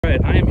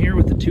right, I am here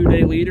with the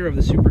two-day leader of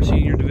the Super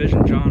Senior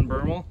Division, John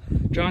Bermel.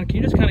 John, can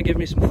you just kind of give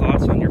me some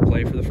thoughts on your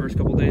play for the first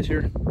couple days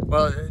here?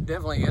 Well,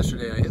 definitely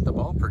yesterday I hit the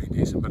ball pretty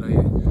decent, but I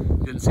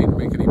didn't seem to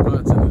make any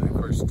putts. And then, of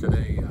course,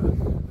 today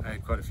I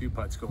had quite a few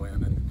putts go in,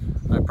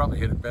 and I probably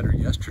hit it better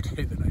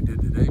yesterday than I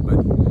did today. But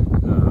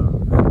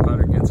the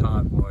putter gets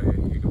hot, boy,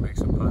 you can make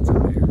some putts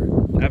out here.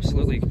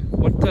 Absolutely.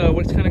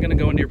 What's kind of going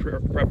to go into your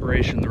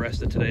preparation the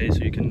rest of today so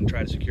you can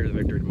try to secure the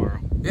victory tomorrow?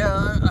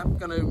 Yeah, I'm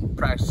going to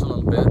practice a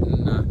little bit,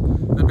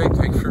 and the big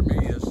thing for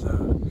me is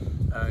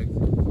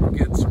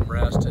get some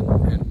rest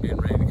and being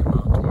ready to come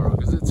out tomorrow,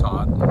 because it's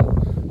hot and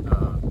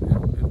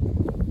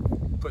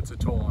it puts a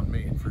toll on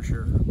me for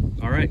sure.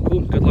 All right, cool.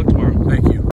 Good luck.